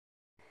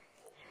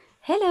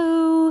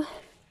Hello!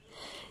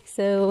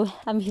 So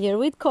I'm here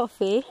with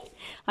Coffee.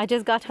 I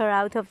just got her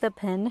out of the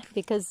pen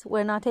because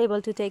we're not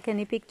able to take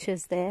any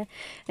pictures there,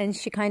 and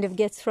she kind of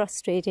gets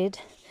frustrated.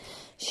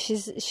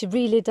 She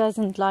really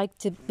doesn't like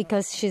to,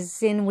 because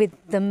she's in with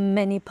the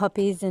many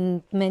puppies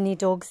and many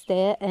dogs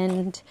there,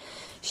 and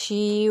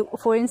she,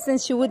 for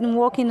instance, she wouldn't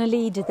walk in a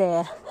lead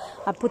there.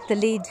 I put the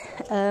lead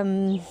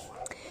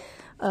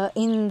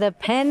in the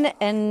pen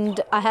and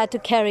I had to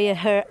carry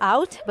her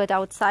out, but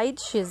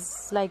outside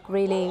she's like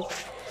really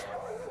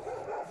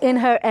in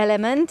her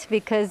element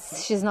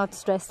because she's not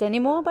stressed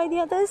anymore by the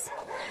others.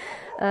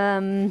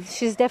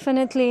 She's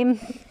definitely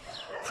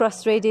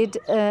frustrated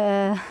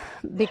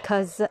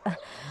because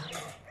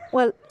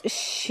well,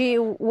 she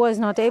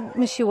wasn't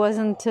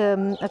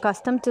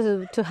accustomed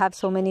to have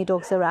so many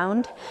dogs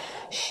around.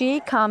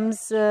 She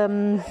comes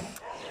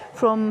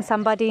from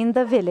somebody in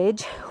the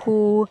village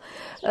who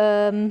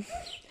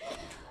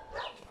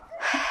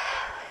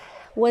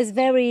was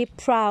very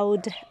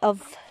proud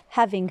of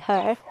having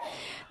her.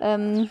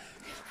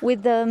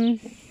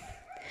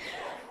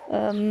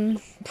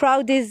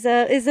 Proud is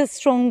a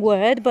strong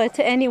word, but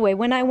anyway,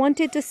 when I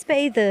wanted to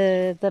spay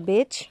the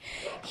bitch,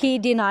 he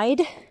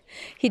denied.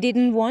 He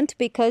didn't want,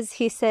 because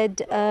he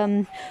said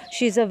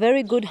she's a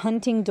very good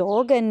hunting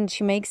dog and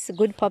she makes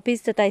good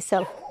puppies that I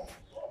sell.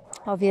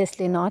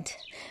 Obviously not.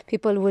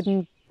 People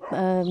wouldn't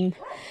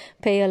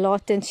pay a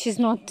lot, and she's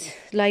not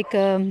like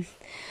a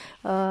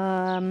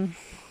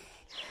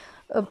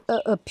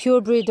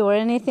purebred or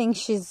anything.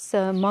 She's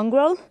a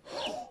mongrel.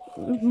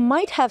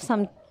 Might have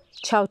some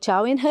chow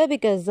chow in her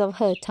because of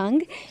her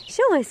tongue.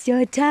 Show us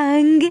your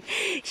tongue.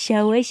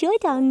 Show us your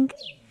tongue.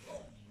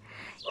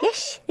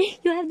 Yes,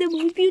 you have the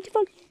most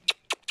beautiful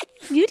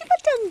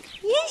tongue.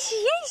 Yes,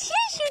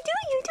 you do.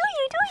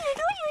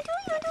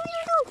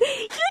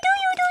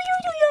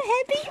 You're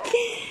happy.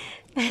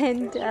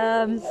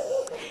 And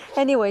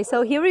anyway,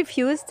 so he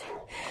refused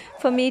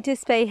for me to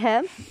spay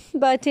her,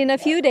 but in a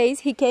few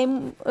days he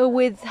came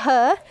with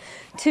her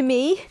to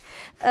me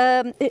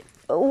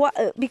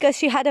because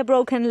she had a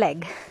broken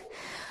leg.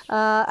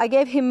 I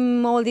gave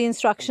him all the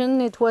instruction.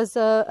 It was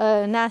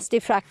a nasty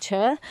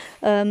fracture,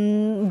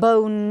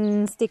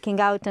 bone sticking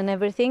out and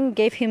everything.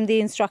 Gave him the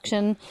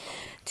instruction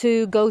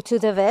to go to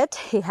the vet.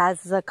 He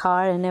has a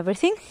car and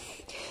everything.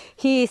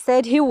 He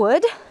said he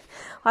would.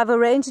 I've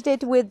arranged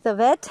it with the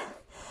vet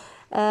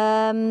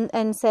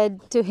and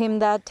said to him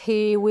that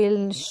he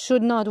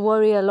should not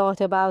worry a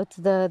lot about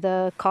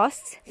the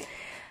costs.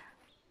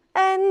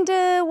 And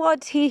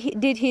what he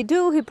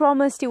do? He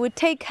promised he would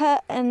take her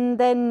and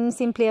then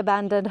simply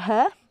abandoned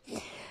her.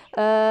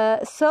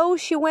 So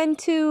she went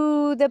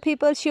to the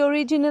people she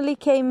originally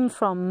came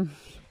from.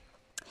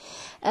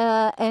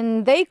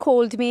 And they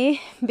called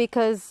me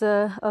because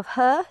of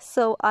her.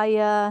 So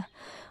I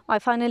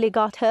finally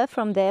got her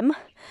from them.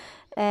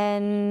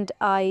 And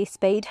I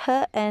spayed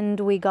her and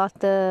we got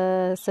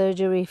the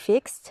surgery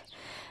fixed.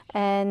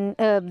 And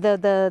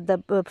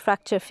the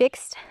fracture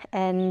fixed,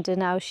 and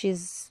now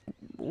she's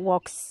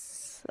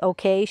walks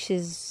okay.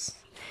 She's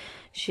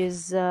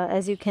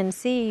as you can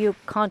see, you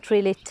can't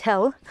really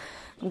tell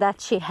that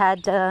she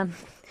had a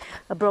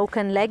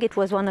broken leg. It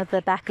was one of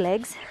the back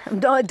legs.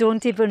 I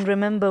don't even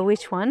remember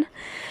which one.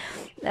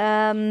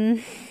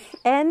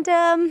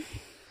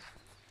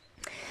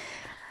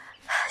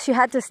 She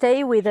had to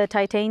stay with a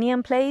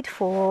titanium plate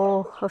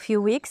for a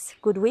few weeks,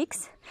 good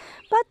weeks.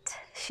 But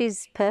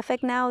she's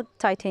perfect now.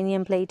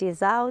 Titanium plate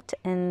is out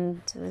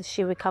and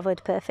she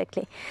recovered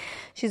perfectly.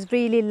 She's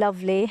really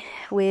lovely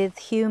with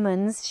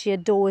humans. She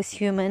adores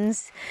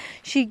humans.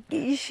 She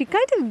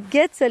kind of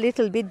gets a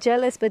little bit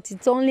jealous, but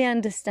it's only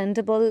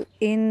understandable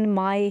in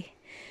my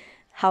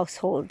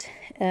household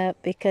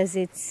because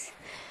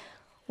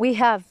we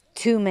have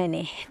too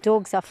many.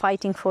 Dogs are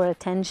fighting for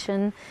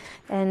attention,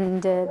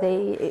 and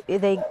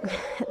they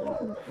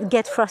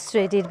get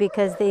frustrated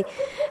because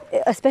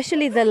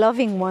especially the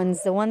loving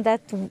ones, the one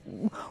that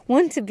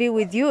want to be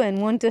with you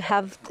and want to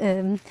have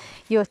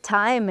your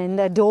time and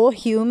adore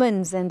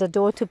humans and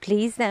adore to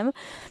please them,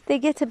 they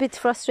get a bit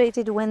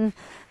frustrated when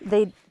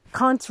they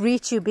can't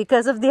reach you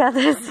because of the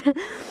others.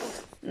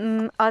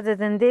 Other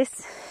than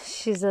this,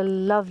 she's a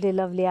lovely,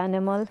 lovely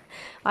animal.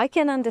 I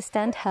can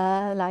understand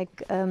her,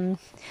 like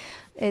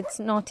it's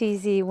not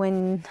easy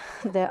when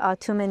there are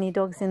too many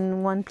dogs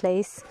in one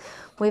place.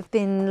 We've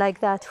been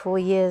like that for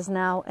years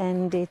now,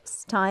 and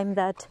it's time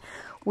that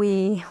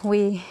we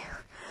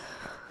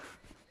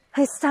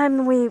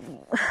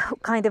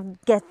kind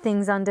of get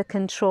things under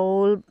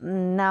control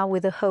now,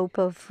 with the hope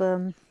of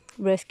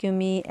Rescue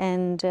Me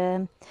and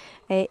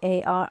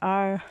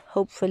AARR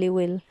hopefully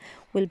will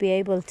be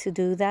able to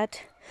do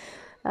that.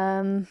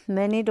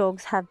 Many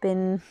dogs have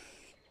been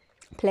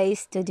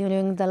placed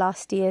during the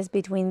last years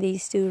between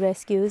these two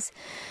rescues.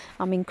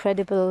 I'm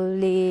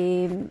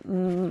incredibly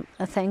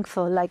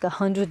thankful, like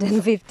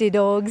 150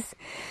 dogs,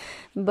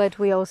 but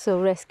we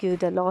also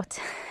rescued a lot,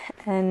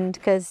 and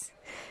because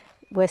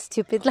were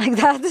stupid like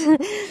that.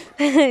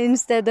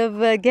 Instead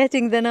of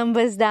getting the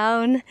numbers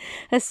down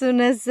as soon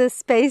as the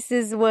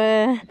spaces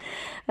were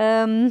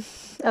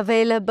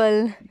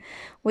available,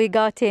 we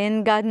got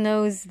in. God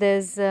knows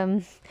there's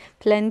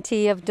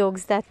plenty of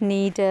dogs that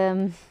need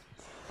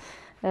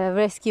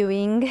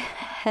rescuing,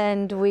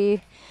 and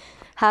we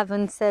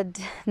haven't said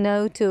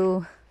no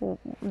to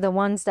the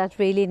ones that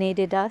really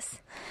needed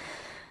us.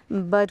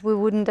 But we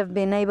wouldn't have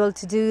been able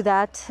to do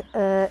that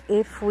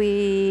if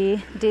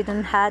we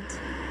didn't had...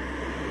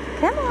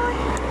 Come on!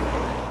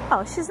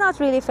 Oh, she's not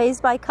really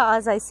fazed by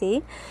cars, I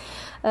see.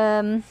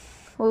 We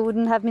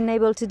wouldn't have been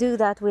able to do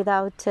that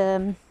without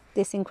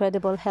this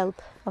incredible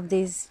help of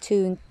these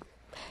two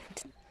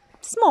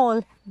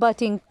small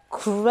but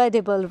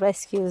incredible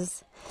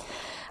rescues.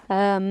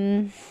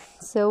 This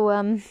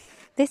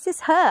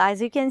is her.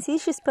 As you can see,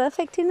 she's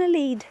perfect in a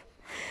lead.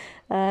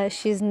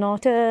 She's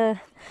not a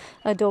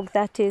dog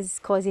that is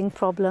causing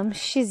problems.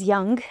 She's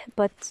young,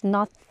 but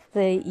not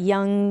the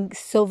young,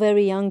 so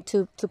very young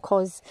to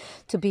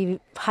be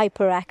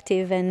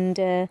hyperactive and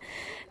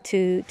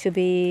to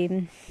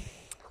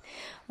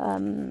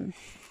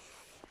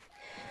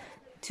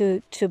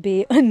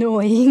be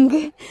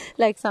annoying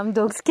like some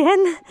dogs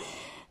can.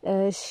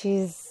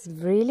 She's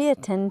really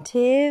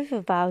attentive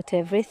about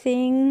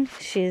everything.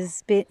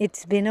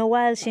 It's been a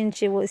while since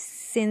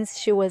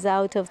she was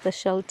out of the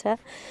shelter.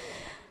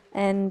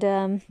 And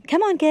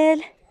come on,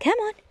 girl, come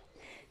on.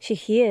 She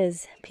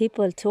hears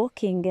people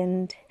talking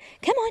and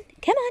come on,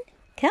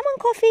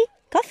 coffee,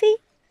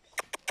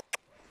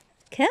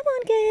 come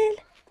on, girl.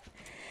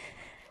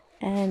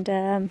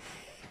 And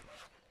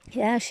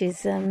yeah,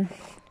 she's a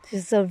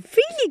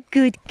really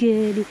good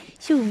girl.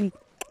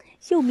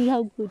 Show me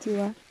how good you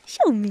are.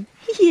 Show me.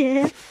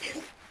 Yeah.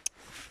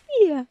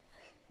 Yeah.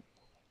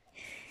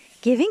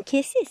 Giving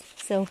kisses.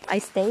 So I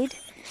stayed.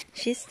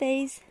 She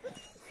stays.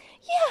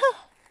 Yeah.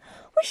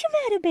 What's the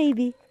matter,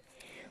 baby?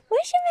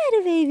 What's the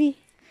matter, baby?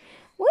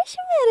 What's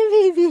the matter,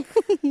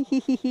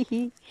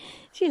 baby?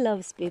 She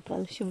loves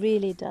people. She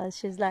really does.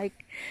 She's like,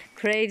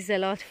 craves a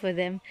lot for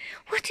them.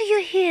 What do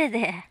you hear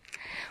there?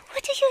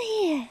 What do you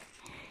hear?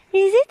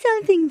 Is it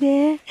something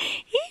there?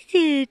 Is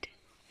it?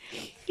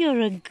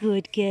 You're a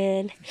good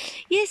girl.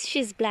 Yes,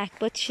 she's black,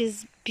 but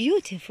she's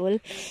beautiful.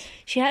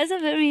 She has a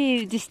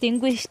very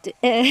distinguished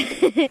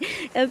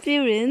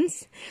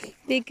appearance.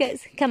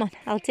 Because, come on,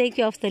 I'll take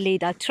you off the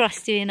lead. I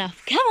trust you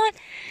enough. Come on.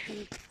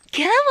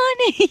 Come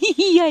on.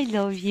 I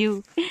love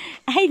you.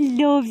 I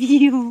love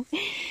you.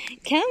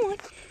 Come on.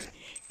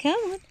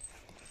 Come on.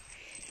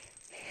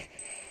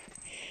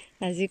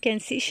 As you can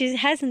see, she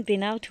hasn't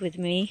been out with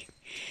me.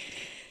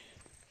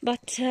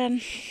 But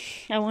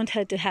I want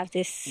her to have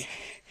this.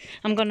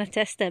 I'm gonna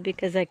test her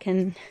because I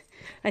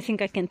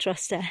think I can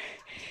trust her.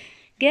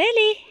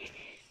 Girlie,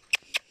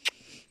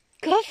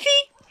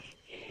 coffee,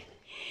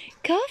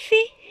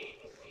 coffee.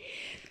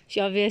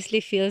 She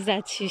obviously feels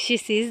that she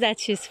sees that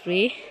she's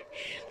free.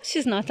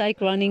 She's not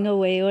like running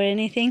away or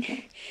anything.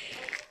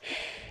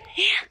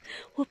 Yeah,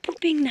 we're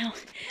pooping now.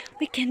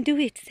 We can do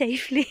it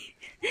safely.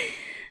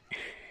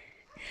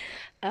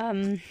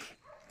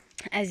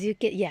 As you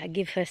get, yeah,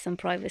 give her some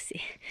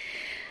privacy,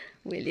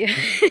 will you?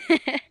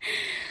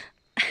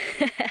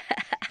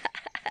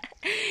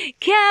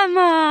 Come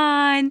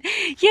on,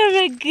 you're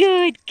a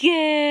good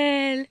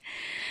girl.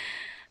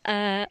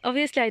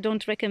 Obviously, I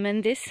don't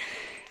recommend this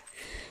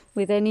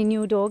with any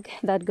new dog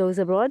that goes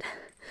abroad,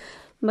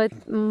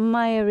 but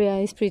my area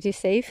is pretty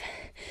safe,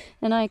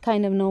 and I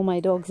kind of know my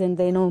dogs and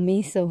they know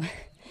me, so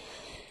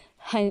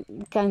I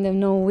kind of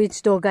know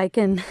which dog I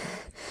can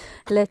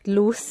let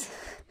loose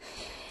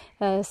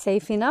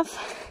safe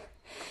enough.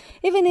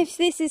 Even if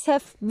this is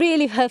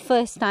really her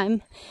first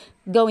time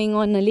going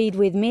on a lead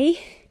with me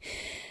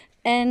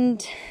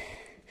and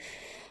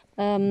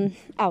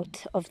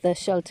out of the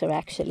shelter,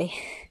 actually.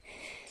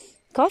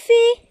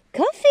 Coffee,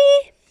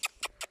 coffee.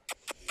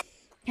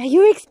 Are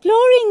you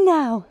exploring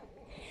now?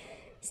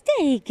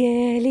 Stay,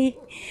 girly,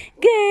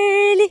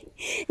 girly,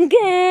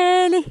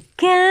 girly.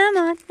 Come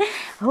on.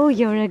 Oh,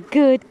 you're a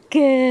good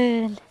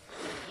girl.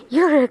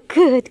 You're a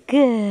good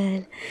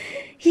girl.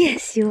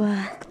 Yes, you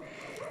are.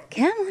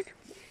 Come on.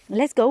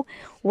 Let's go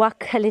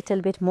walk a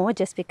little bit more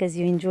just because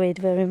you enjoy it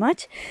very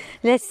much.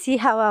 Let's see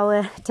how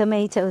our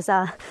tomatoes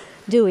are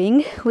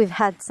doing. We've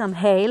had some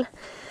hail,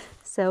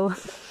 so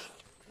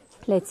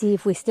let's see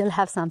if we still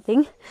have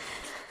something.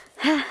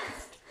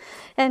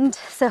 And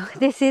so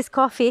this is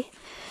Coffee.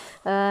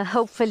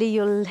 Hopefully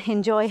you'll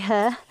enjoy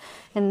her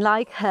and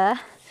like her.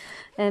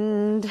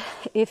 And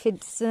if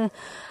it's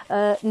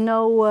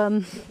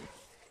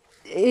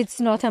it's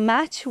not a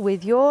match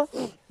with your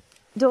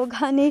dog,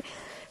 Honey,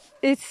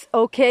 it's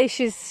okay.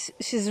 She's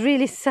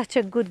really such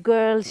a good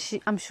girl.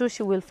 I'm sure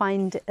she will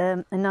find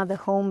another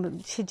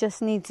home. She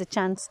just needs a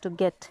chance to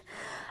get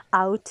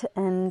out.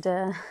 And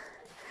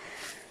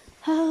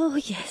oh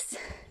yes,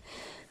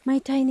 my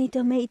tiny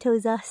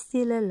tomatoes are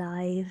still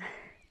alive.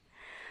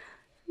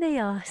 They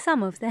are,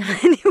 some of them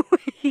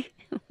anyway.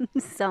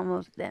 Some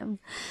of them.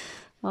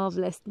 Oh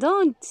bless.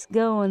 Don't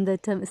go on the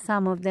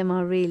some of them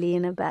are really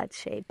in a bad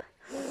shape.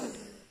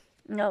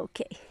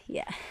 Okay,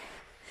 yeah.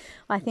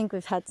 I think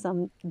we've had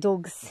some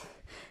dogs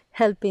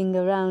helping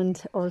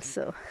around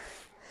also.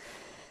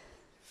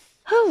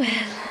 Oh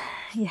well,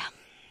 yeah.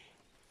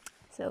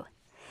 So,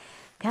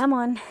 come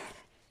on.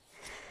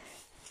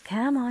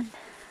 Come on.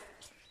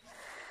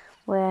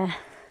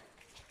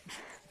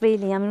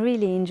 I'm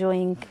really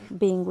enjoying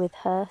being with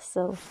her,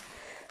 so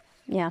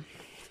yeah.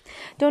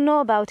 Don't know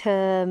about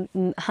her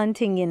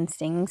hunting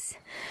instincts.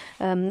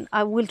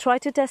 I will try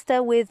to test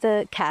her with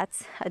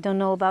cats. I don't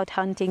know about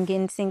hunting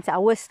instincts. I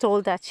was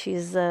told that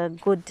she's a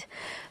good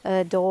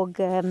dog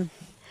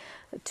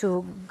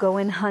to go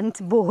and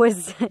hunt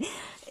boars.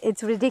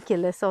 It's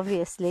ridiculous,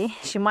 obviously.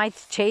 She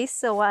might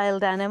chase a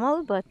wild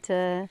animal, but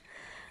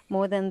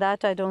more than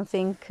that, I don't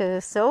think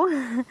so.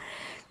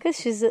 Because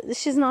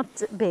she's not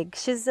big.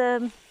 She's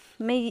a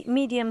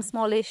medium,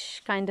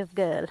 smallish kind of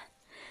girl.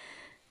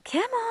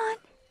 Come on.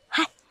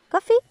 Hi,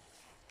 Coffee.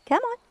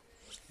 Come on.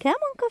 Come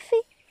on,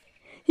 Coffee.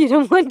 You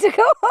don't want to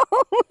go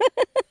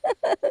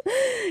home.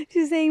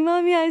 She's saying,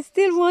 Mommy, I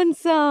still want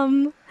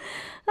some.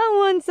 I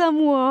want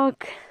some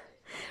walk.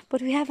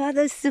 But we have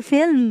others to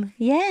film.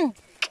 Yeah.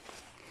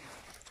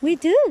 We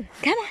do.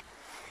 Come on.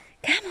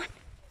 Come on.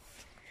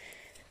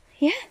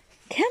 Yeah.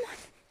 Come on.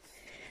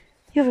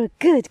 You're a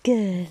good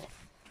girl.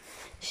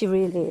 She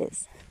really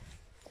is.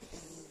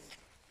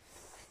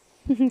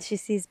 She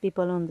sees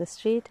people on the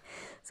street,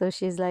 so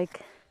she's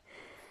like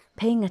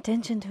paying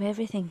attention to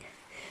everything.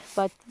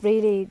 But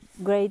really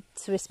great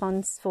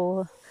response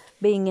for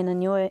being in a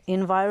new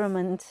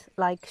environment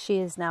like she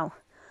is now.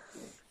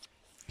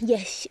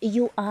 Yes,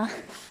 you are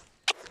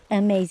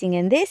amazing.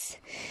 And this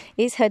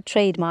is her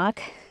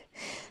trademark.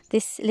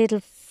 This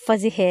little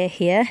fuzzy hair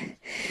here.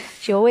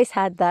 She always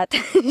had that.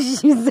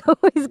 She's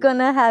always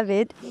gonna have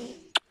it.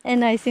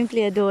 And I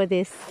simply adore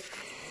this.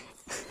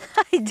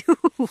 I do.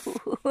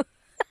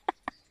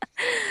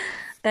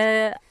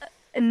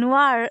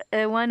 Noir,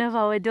 one of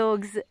our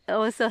dogs,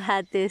 also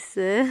had this.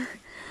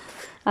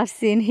 I've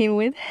seen him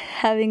with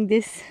having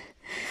this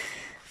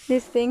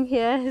thing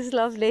here. It's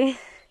lovely.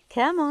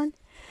 Come on.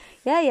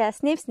 Yeah,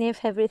 sniff,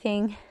 sniff,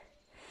 everything.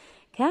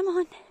 Come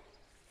on.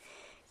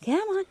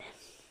 Come on.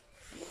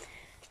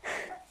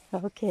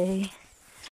 Okay.